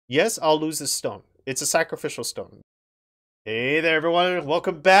Yes, I'll lose this stone. It's a sacrificial stone. Hey there, everyone.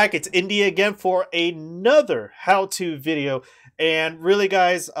 Welcome back. It's Indy again for another how-to video. And really,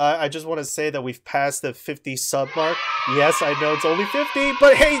 guys, I just want to say that we've passed the 50 sub mark. Yes, I know it's only 50,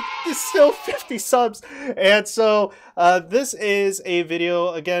 but hey, it's still 50 subs. And so this is a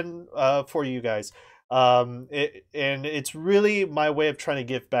video, again, for you guys. And it's really my way of trying to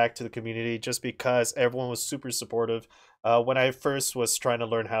give back to the community just because everyone was super supportive. When I first was trying to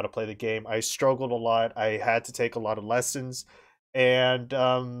learn how to play the game, I struggled a lot. I had to take a lot of lessons. And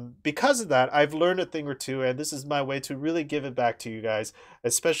because of that, I've learned a thing or two. And this is my way to really give it back to you guys,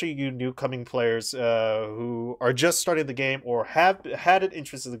 especially you newcoming players who are just starting the game or have had an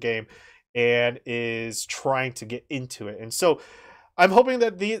interest in the game and is trying to get into it. And so I'm hoping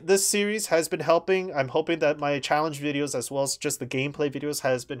that this series has been helping. I'm hoping that my challenge videos as well as just the gameplay videos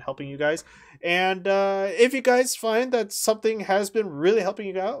has been helping you guys. And if you guys find that something has been really helping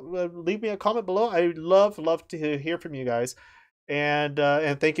you out, leave me a comment below. I love to hear from you guys. And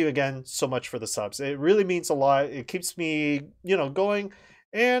thank you again so much for the subs. It really means a lot. It keeps me, going.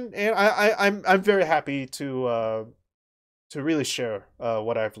 And I'm very happy to really share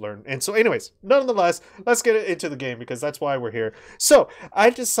what I've learned. And so anyways, nonetheless, let's get into the game because that's why we're here. So I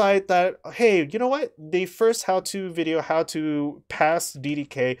decided that, hey, you know what? The first how-to video, how to pass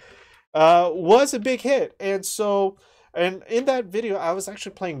DDK, was a big hit. And so, and in that video, I was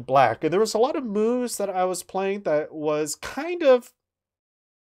actually playing black. And there was a lot of moves that I was playing that was kind of,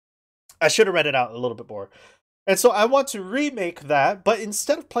 I should have read it out a little bit more. And so I want to remake that, but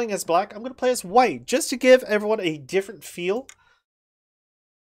instead of playing as black, I'm going to play as white, just to give everyone a different feel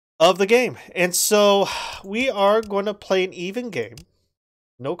of the game. And so we are going to play an even game.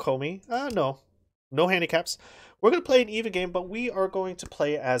 No Comey. No handicaps. We're going to play an even game, but we are going to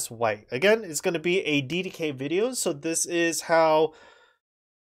play as white. Again, it's going to be a DDK video, so this is how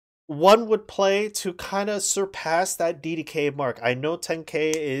one would play to kind of surpass that DDK mark. I know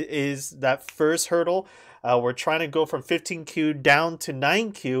 10K is that first hurdle. We're trying to go from 15Q down to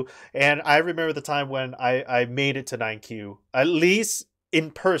 9Q, and I remember the time when I made it to 9Q, at least in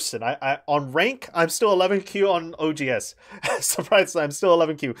person. I on rank, I'm still 11Q on OGS. Surprised I'm still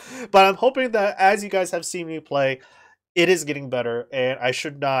 11Q. But I'm hoping that as you guys have seen me play, it is getting better, and I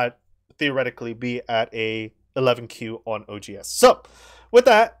should not theoretically be at a 11Q on OGS. So, with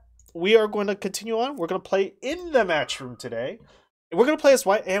that, we are going to continue on. We're going to play in the match room today. We're going to play as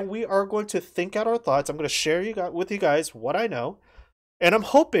white, and we are going to think out our thoughts. I'm going to share with you guys what I know. And I'm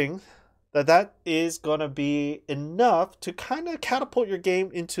hoping that that is going to be enough to kind of catapult your game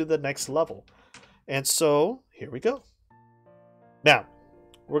into the next level. And so, here we go. Now,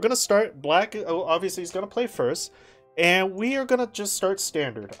 we're going to start black. Obviously, he's going to play first. And we are going to just start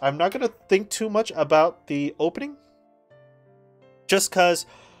standard. I'm not going to think too much about the opening. Just because,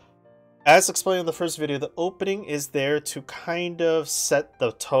 as explained in the first video, the opening is there to kind of set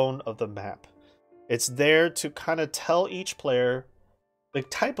the tone of the map. It's there to kind of tell each player the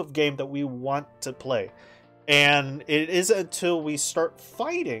type of game that we want to play. And it isn't until we start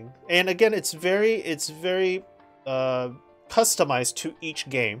fighting, and again, it's very customized to each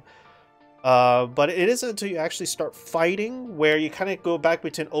game. But it isn't until you actually start fighting where you kind of go back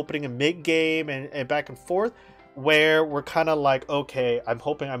between opening and mid game and back and forth, where we're kind of like, okay, I'm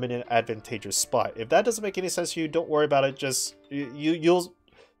hoping I'm in an advantageous spot. If that doesn't make any sense to you, don't worry about it. Just you'll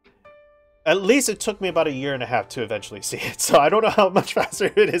at least it took me about 1.5 years to eventually see it, so I don't know how much faster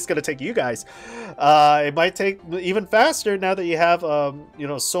it is going to take you guys. It might take even faster now that you have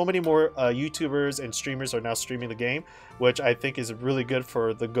so many more YouTubers and streamers are now streaming the game, which I think is really good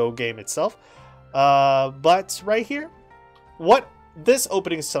for the Go game itself. But right here, what this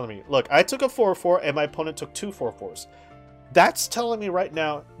opening is telling me, look, I took a 4-4 and my opponent took 2 4-4s. That's telling me right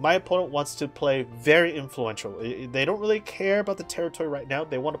now my opponent wants to play very influential. They don't really care about the territory right now.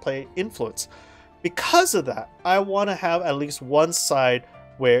 They want to play influence. Because of that, I want to have at least one side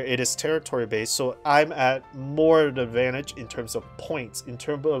where it is territory based, so I'm at more of an advantage in terms of points, in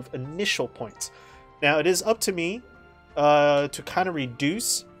terms of initial points. Now it is up to me to kind of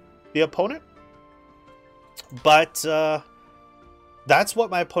reduce the opponent, but that's what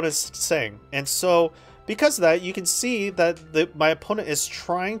my opponent is saying. And so because of that, you can see that my opponent is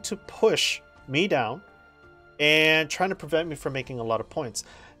trying to push me down and trying to prevent me from making a lot of points.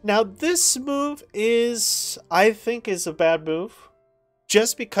 Now this move is, I think, is a bad move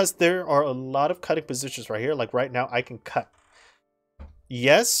just because there are a lot of cutting positions right here. Like right now I can cut.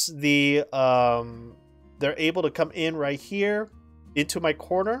 Yes, they're able to come in right here into my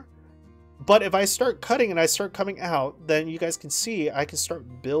corner. But if I start cutting and I start coming out, then you guys can see I can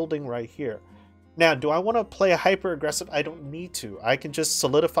start building right here. Now, do I want to play a hyper aggressive? I don't need to. I can just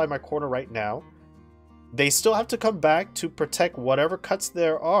solidify my corner right now. They still have to come back to protect whatever cuts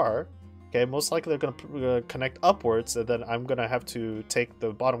there are. Okay, most likely they're going to connect upwards, and then I'm going to have to take the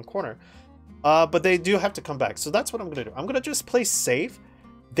bottom corner. But they do have to come back. So that's what I'm going to do. I'm going to just play safe.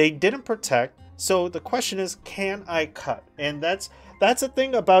 They didn't protect. So the question is, can I cut? And that's the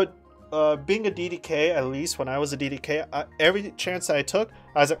thing about being a DDK, at least when I was a DDK, every chance I took,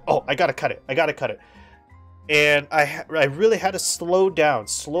 I was like, oh, I got to cut it. I got to cut it. And I really had to slow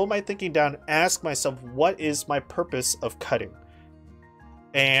my thinking down, ask myself, what is my purpose of cutting?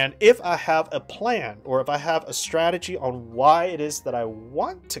 And if I have a plan, or if I have a strategy on why it is that I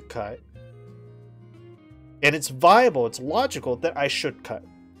want to cut, and it's viable, it's logical, that I should cut.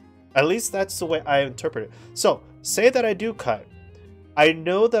 At least that's the way I interpret it. So, say that I do cut. I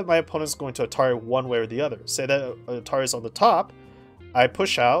know that my opponent's going to Atari one way or the other. Say that Atari's on the top, I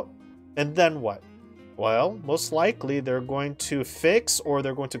push out, and then what? Well, most likely they're going to fix, or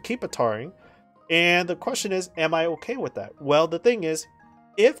they're going to keep Ataring. And the question is, am I okay with that? Well, the thing is,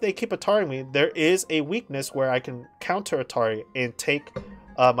 if they keep Ataring me, there is a weakness where I can counter Atari and take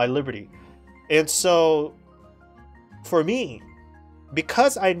my liberty. And so, for me,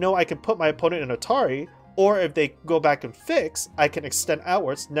 because I know I can put my opponent in Atari, or if they go back and fix, I can extend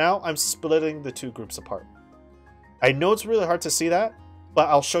outwards. Now I'm splitting the two groups apart. I know it's really hard to see that, but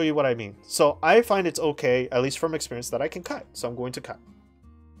I'll show you what I mean. So I find it's okay, at least from experience, that I can cut. So I'm going to cut.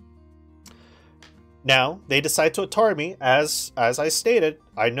 Now, they decide to Atari me, as I stated.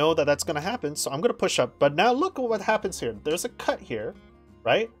 I know that that's going to happen, so I'm going to push up. But now look at what happens here. There's a cut here,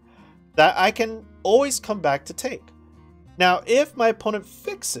 right? That I can always come back to take. Now, if my opponent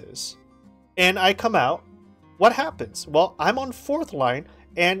fixes, and I come out, what happens? Well, I'm on 4th line,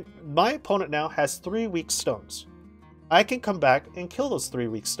 and my opponent now has 3 weak stones. I can come back and kill those 3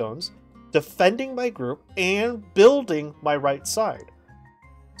 weak stones, defending my group and building my right side.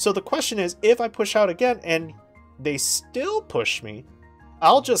 So the question is, if I push out again and they still push me,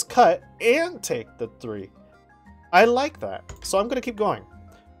 I'll just cut and take the 3. I like that. So I'm going to keep going.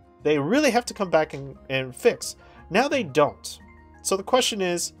 They really have to come back and fix. Now they don't. So the question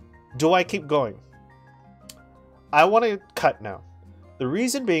is, do I keep going? I want to cut now. The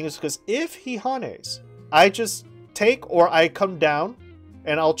reason being is because if he Hanes, I just take, or I come down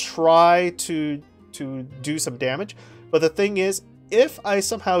and I'll try to do some damage. But the thing is, if I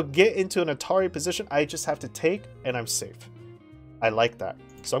somehow get into an Atari position, I just have to take and I'm safe. I like that.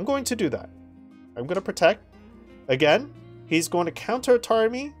 So I'm going to do that. I'm going to protect. Again, he's going to counter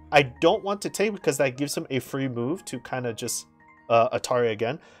Atari me. I don't want to take because that gives him a free move to kind of just Atari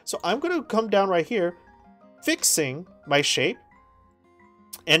again. So I'm going to come down right here, fixing my shape.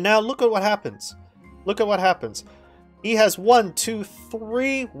 And now look at what happens. Look at what happens. He has 1, 2,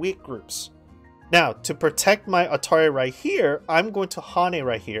 3 weak groups. Now, to protect my Atari right here, I'm going to Hane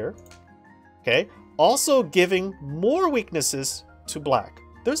right here. Okay. Also giving more weaknesses to black.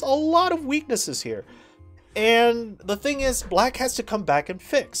 There's a lot of weaknesses here. And the thing is, black has to come back and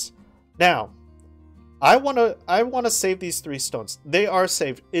fix. Now, I want to save these 3 stones. They are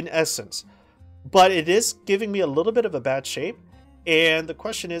saved in essence. But it is giving me a little bit of a bad shape. And the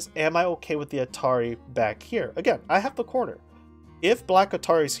question is, am I okay with the Atari back here? Again, I have the corner. If black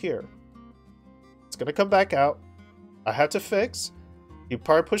Atari's here, it's going to come back out. I have to fix. He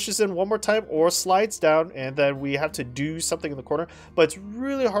probably pushes in one more time or slides down, and then we have to do something in the corner. But it's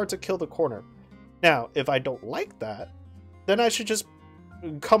really hard to kill the corner. Now, if I don't like that, then I should just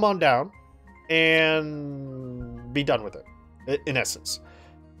come on down and be done with it, in essence.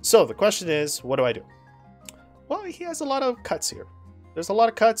 So the question is, what do I do? Well, he has a lot of cuts here. There's a lot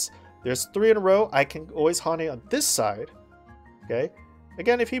of cuts. There's 3 in a row. I can always Hane on this side. Okay.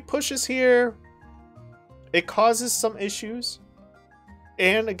 Again, if he pushes here, it causes some issues.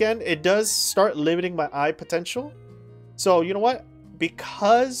 And again, it does start limiting my eye potential. So you know what?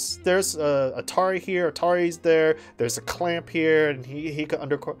 Because there's a Atari here, Atari's there, there's a clamp here, and he could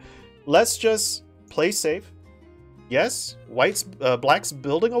undercut. Let's just play safe. Yes, black's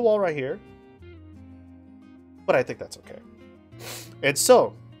building a wall right here. But I think that's okay. And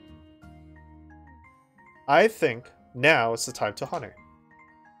so, I think now it's the time to Hane.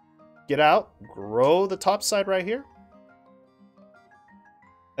 Get out, grow the top side right here.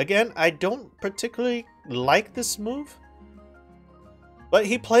 Again, I don't particularly like this move, but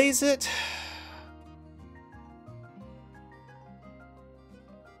he plays it.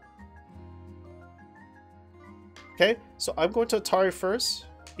 Okay, so I'm going to Atari first.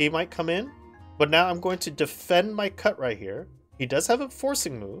 He might come in, but now I'm going to defend my cut right here. He does have a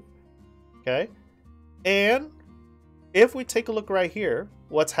forcing move. Okay, and if we take a look right here,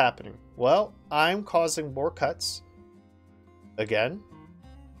 what's happening? Well, I'm causing more cuts. Again,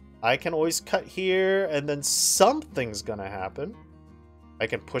 I can always cut here and then something's gonna happen. I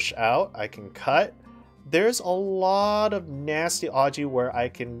can push out, I can cut. There's a lot of nasty Aji where I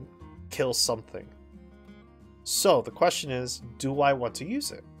can kill something. So the question is, do I want to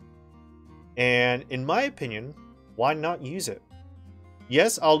use it? And in my opinion, why not use it?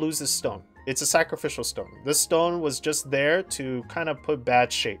 Yes, I'll lose this stone. It's a sacrificial stone. This stone was just there to kind of put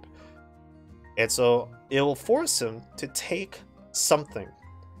bad shape. And so it will force him to take something.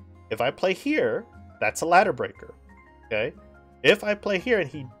 If I play here, that's a ladder breaker. Okay? If I play here and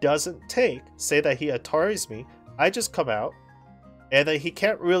he doesn't take, say that he Ataris me, I just come out, and then he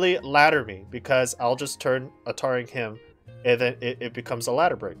can't really ladder me because I'll just turn Ataring him, and then it becomes a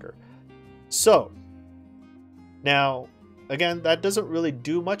ladder breaker. So, now, again, that doesn't really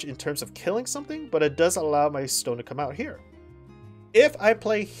do much in terms of killing something, but it does allow my stone to come out here. If I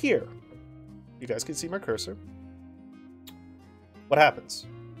play here, you guys can see my cursor. What happens?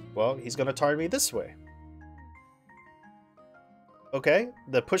 Well, he's going to target me this way. Okay,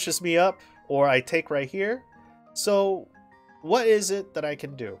 that pushes me up, or I take right here. So, what is it that I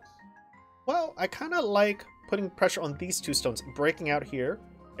can do? Well, I kind of like putting pressure on these two stones, breaking out here.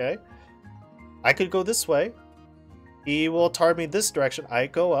 Okay, I could go this way. He will target me this direction. I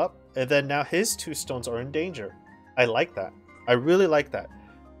go up, and then now his two stones are in danger. I like that. I really like that.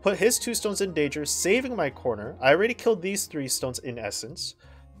 Put his two stones in danger, saving my corner. I already killed these three stones in essence.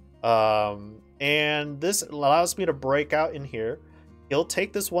 And this allows me to break out in here. He'll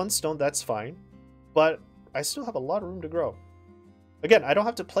take this one stone, that's fine. But I still have a lot of room to grow. Again, I don't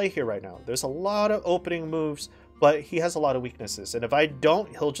have to play here right now. There's a lot of opening moves, but he has a lot of weaknesses. And if I don't,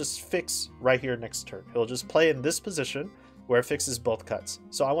 he'll just fix right here next turn. He'll just play in this position where it fixes both cuts.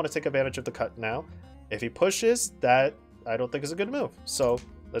 So I want to take advantage of the cut now. If he pushes, that I don't think is a good move. So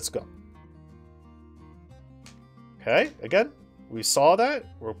let's go. Okay, again, we saw that.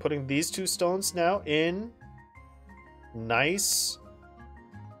 We're putting these two stones now in nice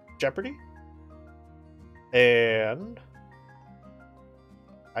jeopardy. And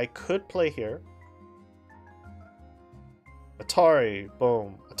I could play here. Atari,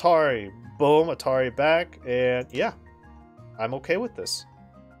 boom. Atari, boom. Atari back. And yeah, I'm okay with this.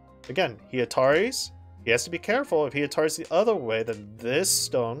 Again, he Ataris. He has to be careful. If he Ataris the other way, then this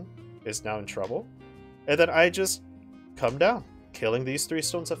stone is now in trouble. And then I just come down, killing these three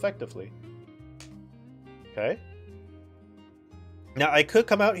stones effectively. Okay. Now I could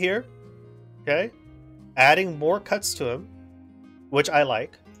come out here. Okay. Adding more cuts to him, which I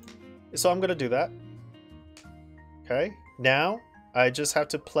like. So I'm going to do that. Okay. Now I just have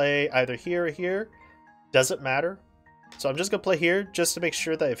to play either here or here. Doesn't matter. So I'm just going to play here just to make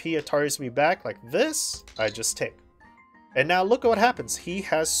sure that if he Ataris me back like this, I just take. And now look at what happens. He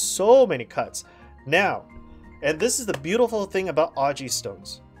has so many cuts. Now, and this is the beautiful thing about Aji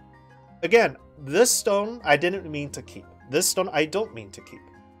stones. Again, this stone I didn't mean to keep. This stone I don't mean to keep.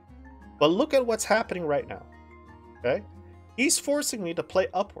 But look at what's happening right now. Okay? He's forcing me to play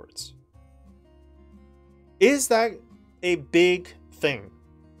upwards. Is that a big thing?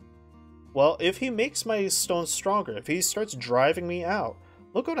 Well, if he makes my stone stronger, if he starts driving me out,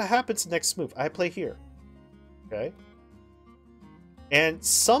 look what happens next move. I play here. Okay? And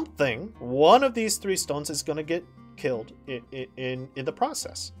something, one of these three stones is going to get killed in the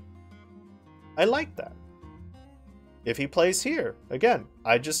process. I like that. If he plays here, again,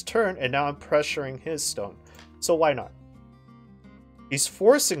 I just turn and now I'm pressuring his stone. So why not? He's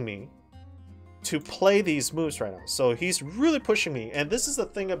forcing me to play these moves right now. So he's really pushing me. And this is the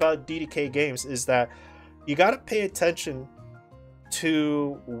thing about DDK games is that you got to pay attention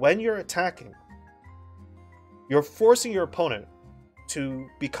to when you're attacking. You're forcing your opponent to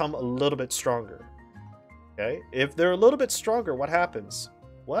become a little bit stronger. Okay? If they're a little bit stronger, what happens?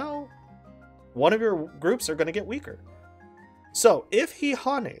 Well, one of your groups are going to get weaker. So if he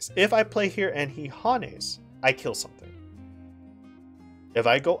Hanes, if I play here and he Hanes, I kill something. If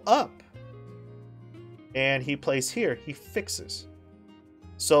I go up and he plays here, he fixes.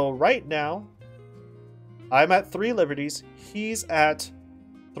 So right now, I'm at 3 liberties. He's at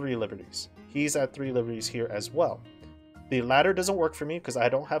 3 liberties. He's at 3 liberties here as well. The ladder doesn't work for me because I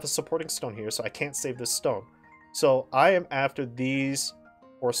don't have a supporting stone here, so I can't save this stone. So I am after these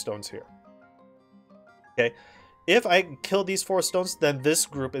 4 stones here. Okay. If I kill these 4 stones, then this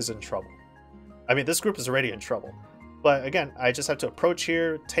group is in trouble. I mean, this group is already in trouble. But again, I just have to approach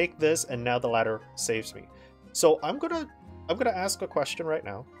here, take this, and now the ladder saves me. So I'm gonna ask a question right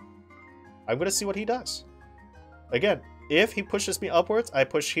now. I'm gonna see what he does. Again, if he pushes me upwards, I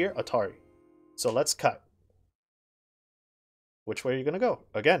push here, Atari. So let's cut. Which way are you gonna go?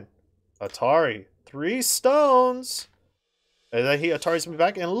 Again, Atari. 3 stones. And then he Ataris me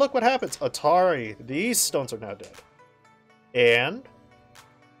back, and look what happens. Atari. These stones are now dead. And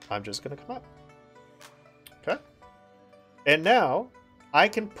I'm just going to come up. Okay. And now I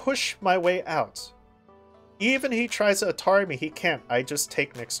can push my way out. Even he tries to Atari me, he can't. I just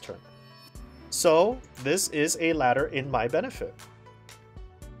take next turn. So this is a ladder in my benefit.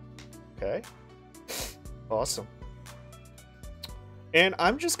 Okay. Awesome. And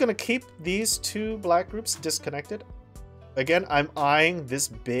I'm just going to keep these 2 black groups disconnected. Again, I'm eyeing this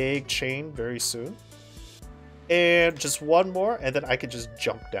big chain very soon. And just 1 more, and then I can just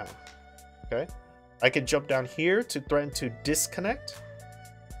jump down. Okay. I can jump down here to threaten to disconnect.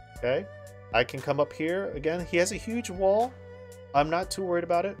 Okay. I can come up here. Again, he has a huge wall. I'm not too worried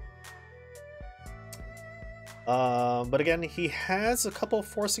about it. But again, he has a couple of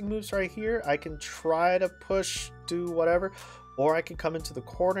forcing moves right here. I can try to push, do whatever. Or I can come into the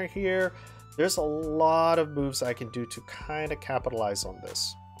corner here. There's a lot of moves I can do to kind of capitalize on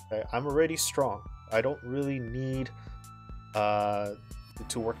this. Okay? I'm already strong. I don't really need to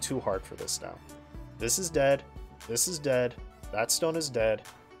work too hard for this now. This is dead. This is dead. That stone is dead.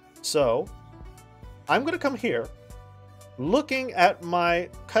 So I'm going to come here, looking at my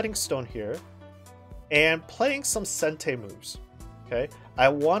cutting stone here, and playing some Sente moves. Okay, I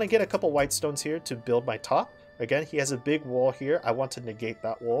want to get a couple white stones here to build my top. Again, he has a big wall here. I want to negate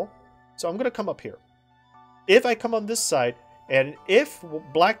that wall. So I'm going to come up here. If I come on this side, and if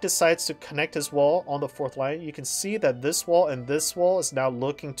black decides to connect his wall on the 4th line, you can see that this wall and this wall is now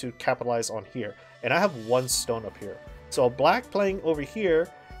looking to capitalize on here. And I have 1 stone up here. So black playing over here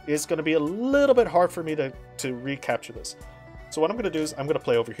is going to be a little bit hard for me to recapture this. So what I'm going to do is I'm going to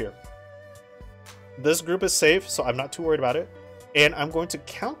play over here. This group is safe, so I'm not too worried about it. And I'm going to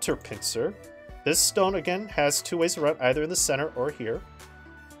counter pincer. This stone, again, has 2 ways to run, either in the center or here.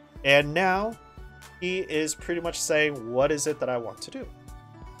 And now he is pretty much saying, what is it that I want to do?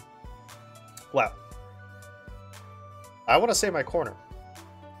 Well, I want to save my corner.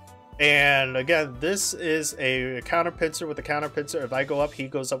 And again, this is a counter pincer with a counter pincer. If I go up, he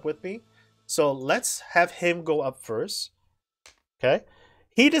goes up with me. So let's have him go up first. Okay.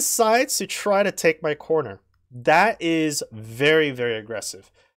 He decides to try to take my corner. That is very, very aggressive.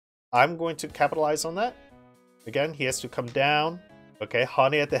 I'm going to capitalize on that. Again, he has to come down. Okay,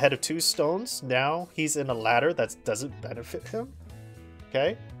 Hani at the head of 2 stones. Now he's in a ladder that doesn't benefit him.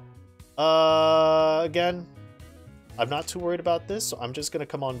 Okay. Again, I'm not too worried about this, so I'm just going to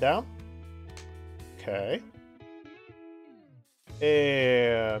come on down. Okay.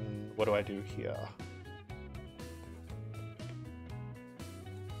 And what do I do here?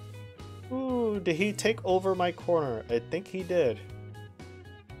 Ooh, did he take over my corner? I think he did.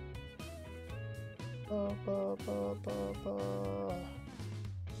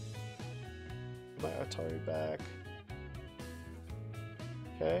 My Atari back.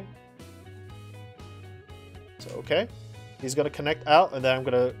 Okay. So, okay. He's going to connect out, and then I'm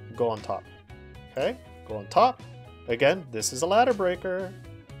going to go on top. Okay. Go on top. Again, this is a ladder breaker.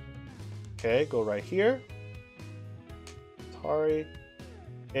 Okay. Go right here. Atari.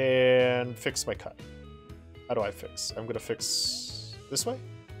 And fix my cut. How do I fix? I'm going to fix this way.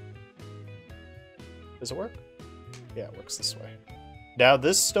 Does it work? Yeah, it works this way. Now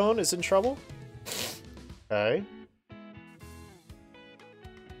this stone is in trouble. Okay.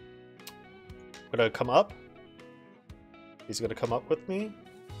 I'm gonna come up. He's gonna come up with me.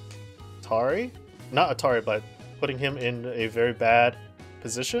 Atari. Not Atari, but putting him in a very bad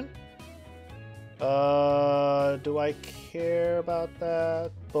position. Do I care about that?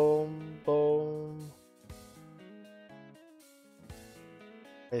 Boom, boom.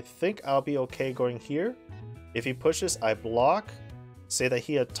 I think I'll be okay going here. If he pushes, I block. Say that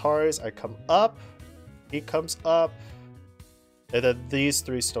he Ataris, I come up. He comes up. And then these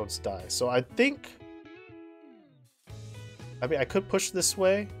 3 stones die. So I think... I mean, I could push this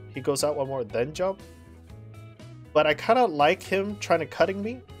way. He goes out 1 more, then jump. But I kind of like him trying to cutting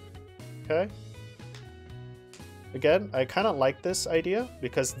me. Okay. Again, I kind of like this idea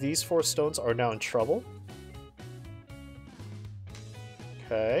because these 4 stones are now in trouble.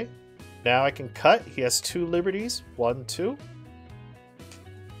 Okay. Now I can cut. He has 2 liberties. 1, 2.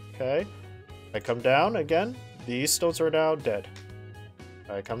 Okay. I come down again. These stones are now dead.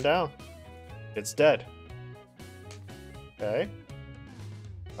 I come down. It's dead. Okay.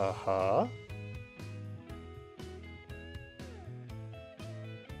 Uh-huh.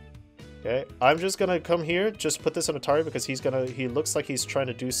 Okay, I'm just gonna come here, just put this on Atari because he looks like he's trying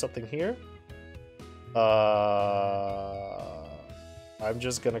to do something here. I'm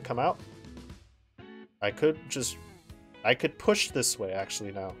just gonna come out. I could push this way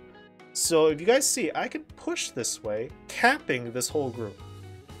actually now. So if you guys see, I can push this way, capping this whole group.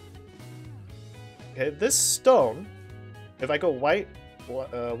 Okay, this stone, if I go white,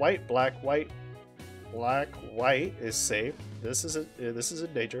 white, black, white, black, white is safe. This is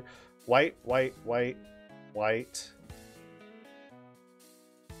in danger. White, white, white, white.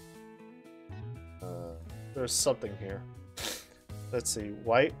 There's something here. Let's see.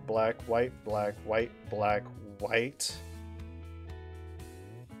 White, black, white, black, white, black, white.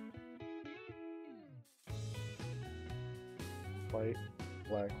 White,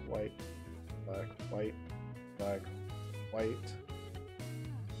 black, white, black, white, black, white.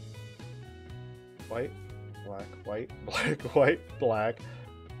 White, black, white, black, white, black,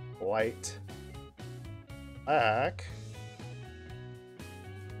 white, black.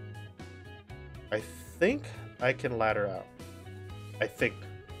 I think I can ladder out. I think.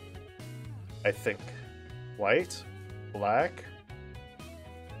 White, black,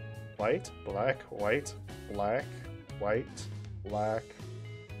 white, black, white, black, white, black,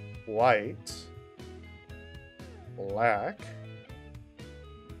 white, black.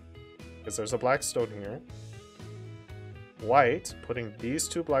 Because there's a black stone here. White, putting these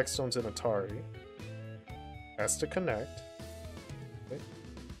two black stones in Atari. Has to connect. Okay.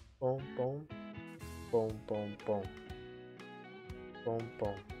 Boom, boom. Boom, boom, boom. Boom,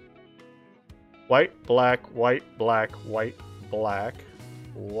 boom. White, black, white, black, white, black,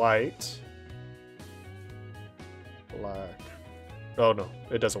 white, black. Oh no,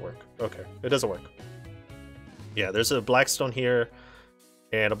 it doesn't work. Okay, it doesn't work. Yeah, there's a black stone here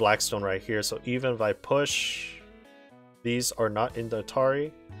and a black stone right here. So even if I push, these are not in the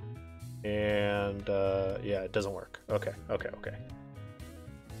Atari. And yeah, it doesn't work. Okay, okay, okay.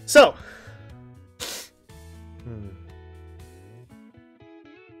 So,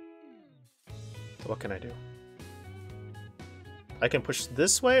 what can I do? I can push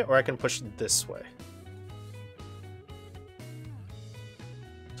this way or I can push this way.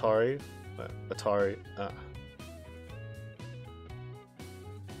 Atari, Atari,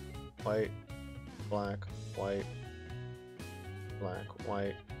 white, black, white, black,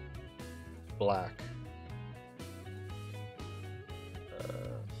 white, black.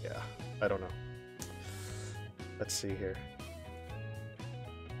 Yeah, I don't know. Let's see here.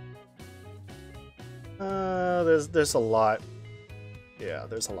 There's a lot. Yeah,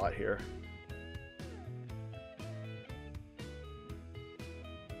 there's a lot here.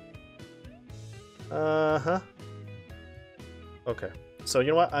 Okay. So you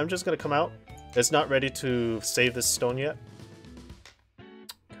know what? I'm just gonna come out. It's not ready to save this stone yet.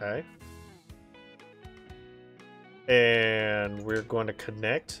 Okay. And we're going to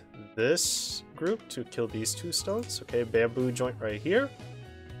connect this group to kill these two stones. Okay, bamboo joint right here.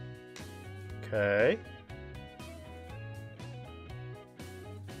 Okay.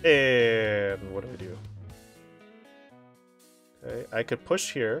 And what do I do? Okay, I could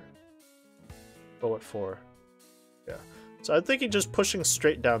push here. But what for? Yeah. So I'm thinking just pushing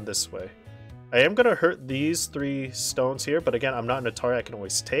straight down this way. I am going to hurt these three stones here, but again, I'm not an Atari, I can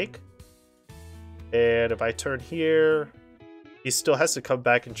always take. And if I turn here, he still has to come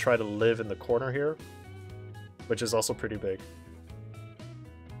back and try to live in the corner here, which is also pretty big.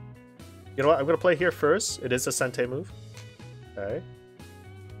 You know what? I'm going to play here first. It is a Sente move. Okay.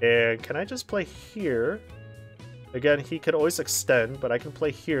 And can I just play here? Again, he could always extend, but I can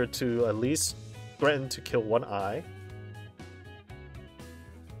play here to at least threaten to kill one eye.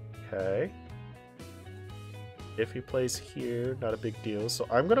 Okay. If he plays here, not a big deal. So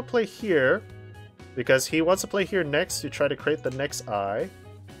I'm going to play here because he wants to play here next to try to create the next eye.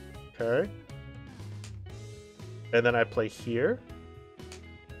 Okay. And then I play here.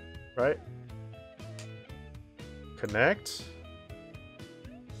 Right? Connect.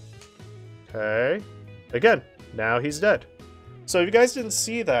 Okay. Again, now he's dead. So if you guys didn't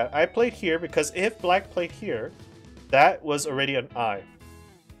see that, I played here because if black played here, that was already an eye.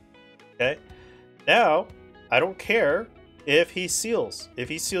 Okay. Now, I don't care if he seals. If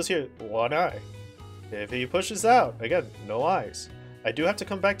he seals here, one eye. If he pushes out, again, no eyes. I do have to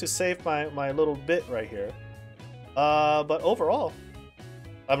come back to save my little bit right here. But overall,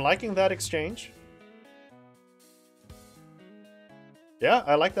 I'm liking that exchange. Yeah,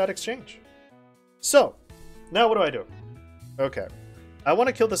 I like that exchange. So, now what do I do? Okay. I want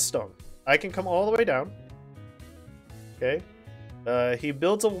to kill this stone. I can come all the way down. Okay. He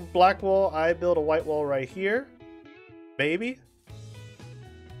builds a black wall. I build a white wall right here. Maybe.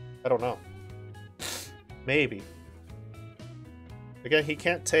 I don't know. Maybe. Again, he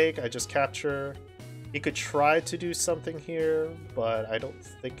can't take. I just capture. He could try to do something here, but I don't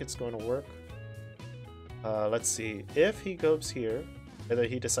think it's going to work. Let's see. If he goes here, and then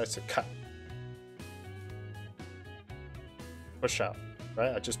he decides to cut. Push out,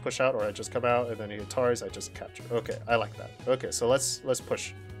 right? I just push out, or I just come out, and then he Ataris, I just capture. Okay, I like that. Okay, so let's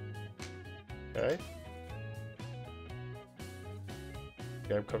push. Okay.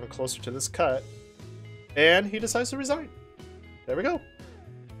 Okay, I'm coming closer to this cut, and he decides to resign. There we go.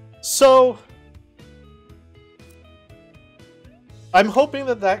 So I'm hoping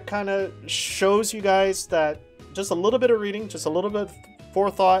that that kind of shows you guys that just a little bit of reading, just a little bit of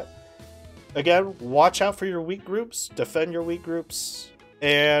forethought. Again, watch out for your weak groups, defend your weak groups,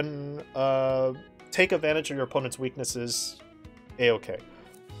 and take advantage of your opponent's weaknesses. A-okay.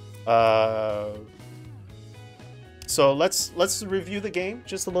 So let's review the game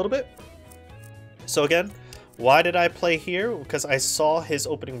just a little bit. So again, why did I play here? Because I saw his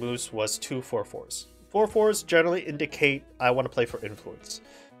opening moves was 2 4/4s. 4/4s generally indicate I want to play for influence.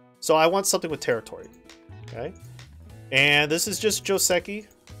 So I want something with territory. Okay, and this is just Joseki.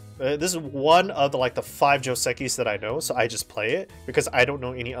 This is one of the 5 Josekis that I know, so I just play it because I don't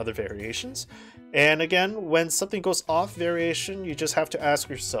know any other variations. And again, when something goes off variation, you just have to ask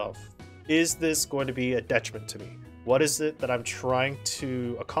yourself, is this going to be a detriment to me? What is it that I'm trying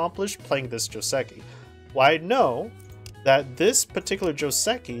to accomplish playing this Joseki? Well, I know that this particular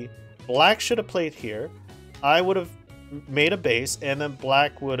Joseki, black should have played here. I would have made a base, and then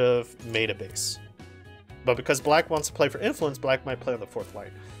black would have made a base. But because black wants to play for influence, black might play on the 4th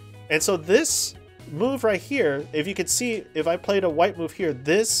line. And so this move right here, if you could see, if I played a white move here,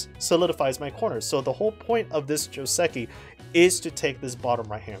 this solidifies my corner. So the whole point of this Joseki is to take this bottom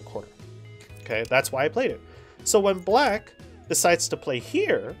right-hand corner. Okay, that's why I played it. So when black decides to play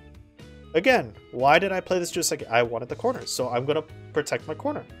here, again, why did I play this Joseki? I wanted the corner, so I'm going to protect my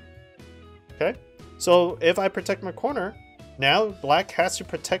corner. Okay, so if I protect my corner, now black has to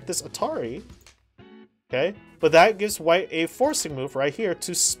protect this Atari. Okay, but that gives white a forcing move right here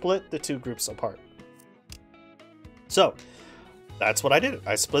to split the 2 groups apart. So that's what I did.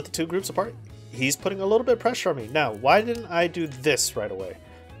 I split the 2 groups apart. He's putting a little bit of pressure on me. Now, why didn't I do this right away?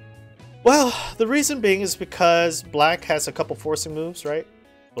 Well, the reason being is because black has a couple forcing moves, right?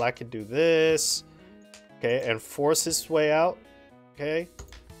 Black can do this, okay, and force his way out, okay?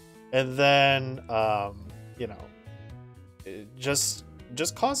 And then, you know, just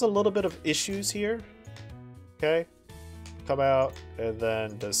cause a little bit of issues here. Okay, come out and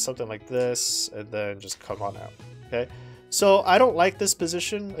then does something like this and then just come on out. Okay, so I don't like this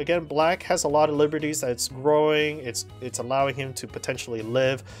position. Again, black has a lot of liberties. It's growing, it's allowing him to potentially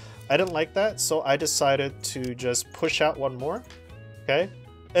live. I didn't like that, so I decided to just push out one more. Okay,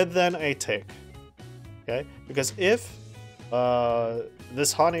 and then I take. Okay, because if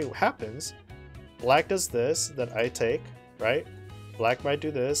this Hane happens, black does this, then I take, right? Black might do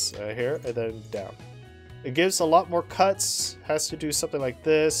this here and then down. It gives a lot more cuts, has to do something like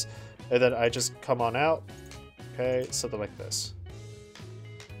this, and then I just come on out, okay, something like this.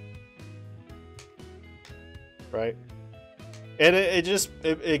 Right? And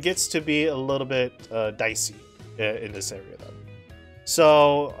it gets to be a little bit dicey in this area though.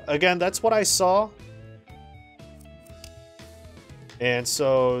 So again, that's what I saw. And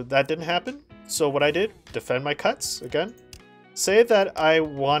so that didn't happen. So what I did, defend my cuts again. Say that I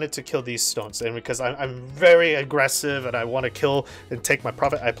wanted to kill these stones, and because I'm very aggressive and I want to kill and take my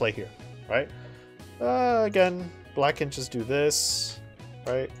profit, I play here, right? Again, black can just do this,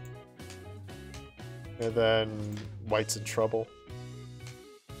 right? And then white's in trouble.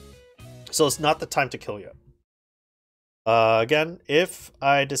 So it's not the time to kill yet. Again, if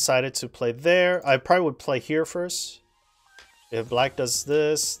I decided to play there, I probably would play here first. If black does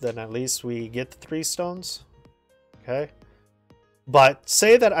this, then at least we get the 3 stones, okay? But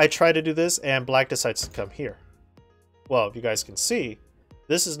say that I try to do this and black decides to come here. Well, if you guys can see,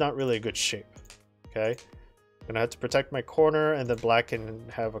 this is not really a good shape. Okay, I'm gonna have to protect my corner, and then black can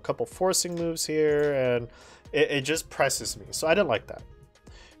have a couple forcing moves here, and it just presses me. So I didn't like that.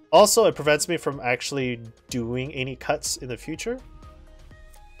 Also, it prevents me from actually doing any cuts in the future.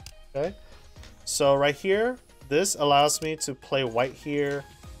 Okay, so right here, this allows me to play white here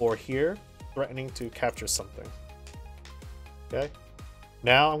or here, threatening to capture something. Okay,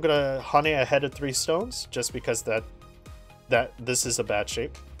 now I'm gonna Hane ahead of 3 stones just because that this is a bad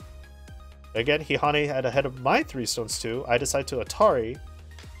shape. Again, he Hane had ahead of my 3 stones too. I decide to Atari.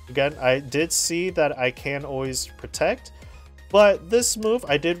 Again, I did see that I can always protect, but this move,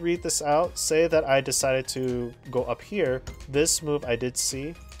 I did read this out. Say that I decided to go up here. This move I did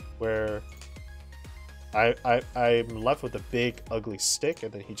see where I'm left with a big ugly stick,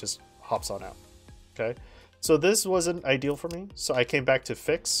 and then he just hops on out. Okay. So this wasn't ideal for me, so I came back to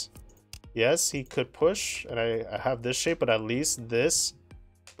fix. Yes, he could push, and I have this shape, but at least this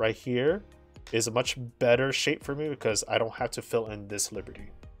right here is a much better shape for me because I don't have to fill in this liberty.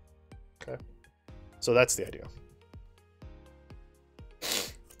 Okay, so that's the idea.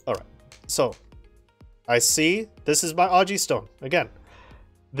 All right, so I see this is my Aji stone. Again,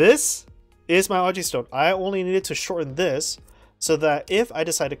 this is my Aji stone. I only needed to shorten this so that if I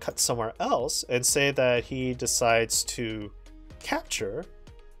decide to cut somewhere else and say that he decides to capture,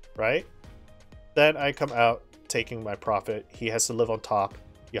 right, then I come out taking my profit. He has to live on top,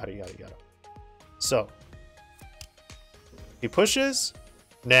 yada, yada, yada. So he pushes.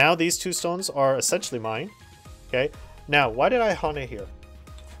 Now these two stones are essentially mine. Okay, now why did I Hane here?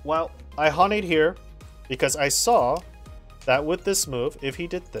 Well, I Hane'd here because I saw that with this move, if he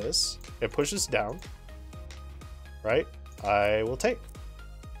did this, it pushes down, right? I will take.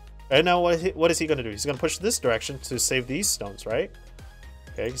 And now what is he going to do? He's going to push this direction to save these stones, right?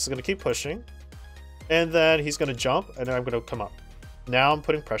 Okay, he's going to keep pushing. And then he's going to jump, and then I'm going to come up. Now I'm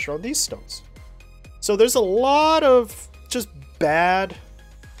putting pressure on these stones. So there's a lot of just bad,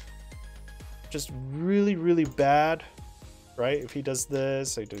 just really, really bad, right? If he does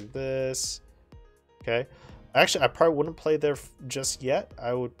this, I do this. Okay. Actually, I probably wouldn't play there just yet.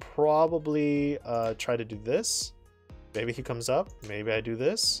 I would probably try to do this. Maybe he comes up. Maybe I do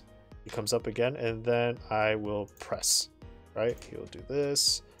this. He comes up again, and then I will press, right? He'll do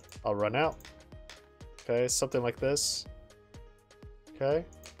this. I'll run out. Okay, something like this. Okay,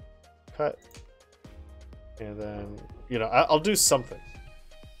 cut. And then, you know, I'll do something.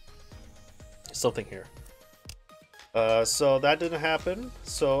 Something here. So that didn't happen.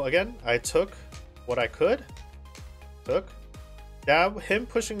 So again, I took what I could. Now him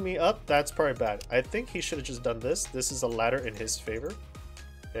pushing me up, that's probably bad. I think he should have just done this. This is a ladder in his favor.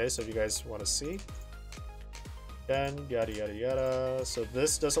 Okay, so if you guys want to see. Then yada yada yada. So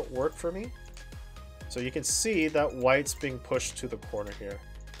this doesn't work for me. So you can see that white's being pushed to the corner here.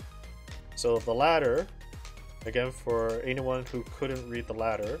 So the ladder, again, for anyone who couldn't read the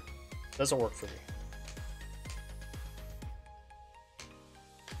ladder, doesn't work for me.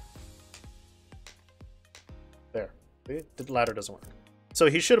 There. The ladder doesn't work. So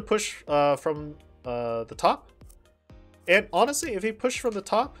he should have pushed from the top. And honestly, if he pushed from the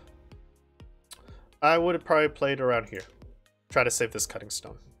top, I would have probably played around here. Try to save this cutting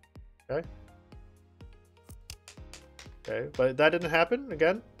stone. Okay. Okay, but that didn't happen.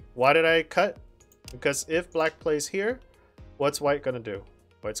 Again, why did I cut? Because if black plays here, what's white gonna do?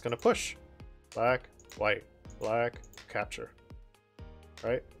 White's gonna push. Black, white, black, capture.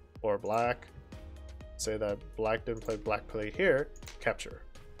 Right? Or black. Say that black didn't play, black played here, capture.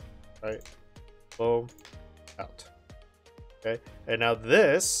 Right? Boom, out. Okay, and now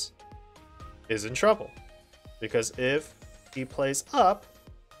this is in trouble. Because if he plays up,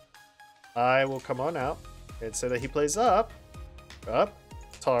 I will come on out and say that he plays up,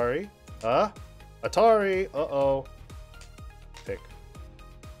 Atari, Atari, uh-oh, pick.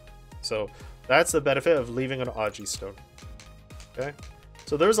 So that's the benefit of leaving an Aji stone. Okay,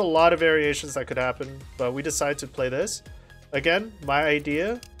 so there's a lot of variations that could happen, but we decided to play this. Again, my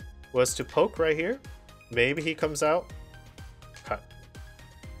idea was to poke right here. Maybe he comes out, cut.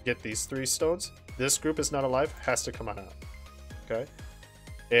 Get these 3 stones. This group is not alive, has to come on out. Okay,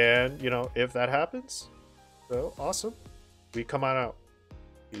 and you know, if that happens, so awesome, we come on out.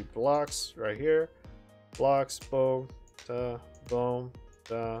 He blocks right here, blocks, boom, da, boom,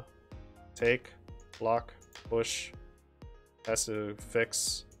 da, take, block, push, has to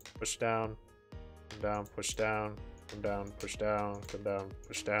fix, push down, come down, push down, come down, push down, come down,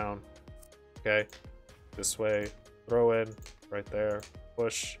 push down. Okay, this way, throw in, right there,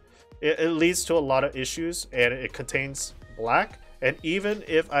 push. It leads to a lot of issues, and it contains black. And even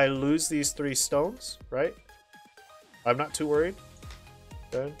if I lose these 3 stones, right, I'm not too worried.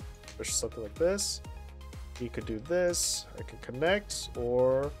 Then push something like this. He could do this. I can connect,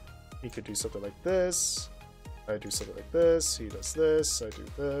 or he could do something like this. I do something like this. He does this. I do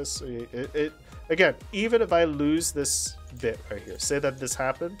this. Again, even if I lose this bit right here, say that this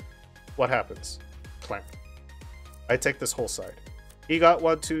happened, what happens? Clamp. I take this whole side. He got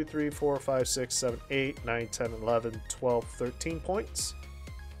 1, 2, 3, 4, 5, 6, 7, 8, 9, 10, 11, 12, 13 points.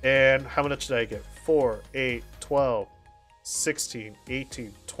 And how much did I get? 4, 8, 12, 16,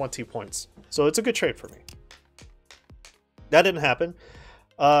 18, 20 points. So it's a good trade for me. That didn't happen.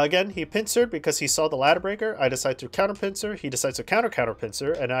 Again, he pincered because he saw the ladder breaker. I decided to counter pincer. He decides to counter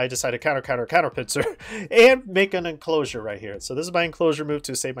pincer, and I decided to counter pincer and make an enclosure right here. So this is my enclosure move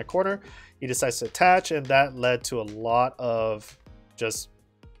to save my corner. He decides to attach, and that led to a lot of just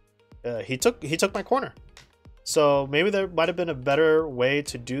he took my corner. So maybe there might have been a better way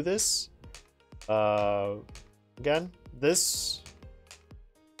to do this. Again, this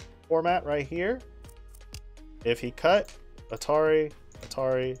format right here. If he cut, Atari,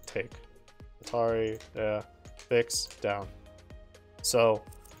 take. Atari, fix, down. So,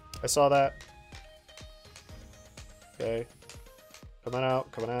 I saw that. Okay. Coming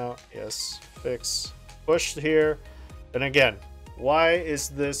out. Yes, fix. Push here. And again, why is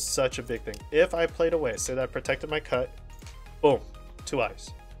this such a big thing? If I played away, say that I protected my cut, boom, 2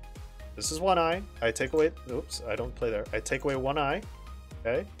 eyes. This is 1 eye. I take away, oops, I don't play there. I take away 1 eye.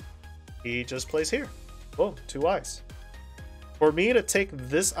 Okay. He just plays here. Boom, 2 eyes. For me to take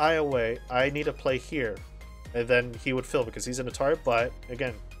this eye away, I need to play here. And then he would fill because he's an Atari, but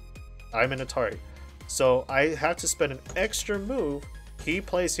again, I'm an Atari. So I have to spend an extra move. He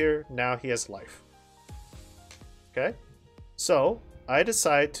plays here, now he has life. Okay? So I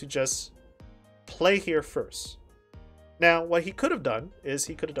decide to just play here first. Now, what he could have done is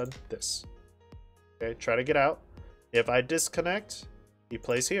he could have done this. Okay, try to get out. If I disconnect, he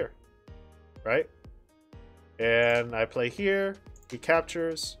plays here. Right? And I play here, he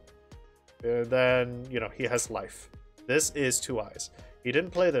captures, and then, you know, he has life. This is 2 eyes. He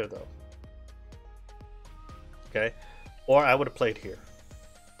didn't play there, though. Okay? Or I would have played here.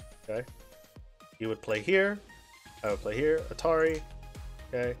 Okay? He would play here, I would play here, Atari,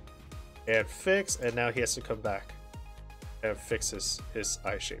 okay? And fix, and now he has to come back and fix his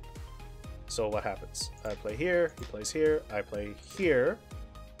eye shape. So what happens? I play here, he plays here, I play here.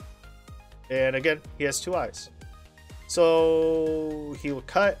 And again, he has 2 eyes. So he will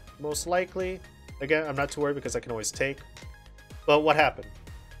cut, most likely. Again, I'm not too worried because I can always take. But what happened?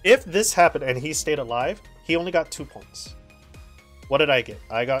 If this happened and he stayed alive, he only got 2 points. What did I get?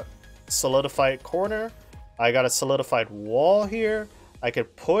 I got solidified corner. I got a solidified wall here. I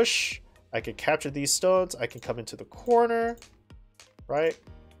could push. I could capture these stones. I can come into the corner. Right?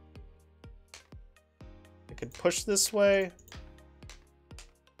 I could push this way.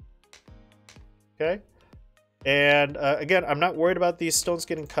 Okay, and again, I'm not worried about these stones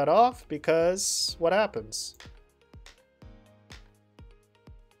getting cut off because what happens?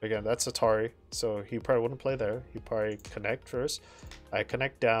 Again, that's Atari, so he probably wouldn't play there. He probably connect first. I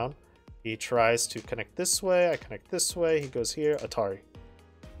connect down. He tries to connect this way. I connect this way. He goes here. Atari.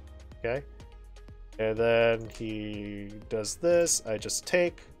 Okay, and then he does this. I just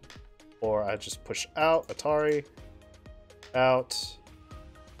take, or I just push out. Atari. Out.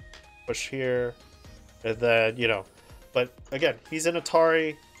 Push here. And then, you know, but again, he's an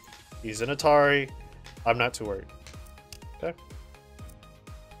Atari. He's an Atari. I'm not too worried. Okay.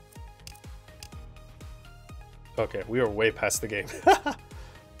 Okay, we are way past the game.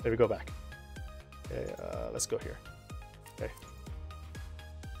 Maybe go back. Okay, let's go here. Okay.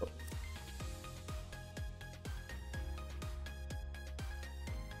 Oh.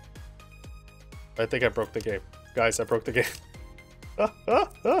 I think I broke the game. Guys, I broke the game.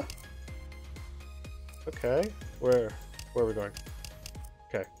 Okay, where are we going?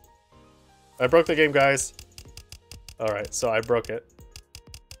 Okay, I broke the game, guys. All right, so I broke it.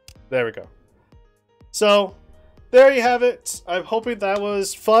 There we go. So there you have it. I'm hoping that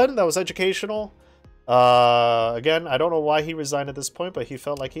was fun. That was educational. Again, I don't know why he resigned at this point, but he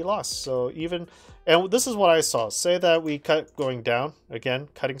felt like he lost. So even, and this is what I saw. Say that we cut going down again,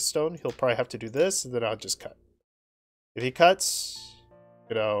 cutting stone. He'll probably have to do this, and then I'll just cut. If he cuts.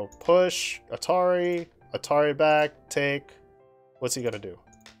 You know, push, Atari back, take. What's he gonna do?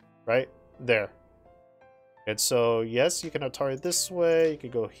 Right? There. And so, yes, you can Atari this way. You can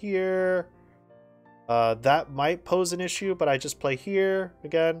go here. That might pose an issue, but I just play here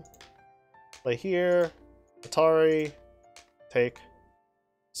again. Play here. Atari. Take.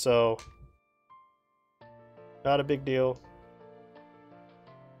 So, not a big deal.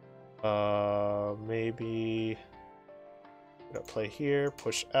 Maybe... Gonna play here,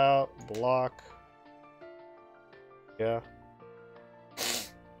 push out, block. Yeah.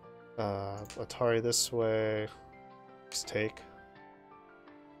 Atari this way. Just take.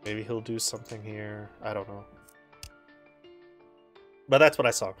 Maybe he'll do something here. I don't know. But that's what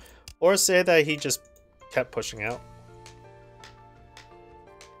I saw. Or say that he just kept pushing out.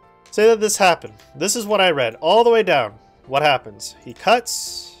 Say that this happened. This is what I read all the way down. What happens? He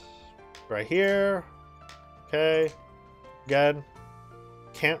cuts right here. Okay. Again,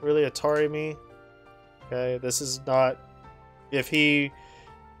 can't really Atari me. Okay, this is not. If he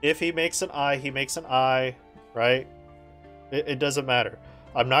makes an eye, he makes an eye, right? It doesn't matter.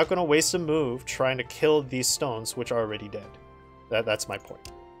 I'm not going to waste a move trying to kill these stones, which are already dead. That's my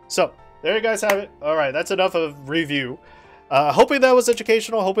point. So there you guys have it. All right, that's enough of review. Hoping that was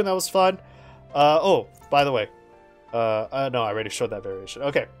educational. Hoping that was fun. Oh, by the way, no, I already showed that variation.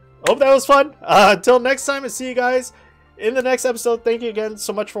 Okay, hope that was fun. Until next time, and see you guys in the next episode. Thank you again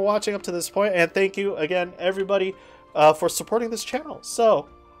so much for watching up to this point, and thank you again, everybody, for supporting this channel. So,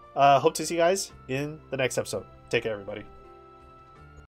 hope to see you guys in the next episode. Take care, everybody.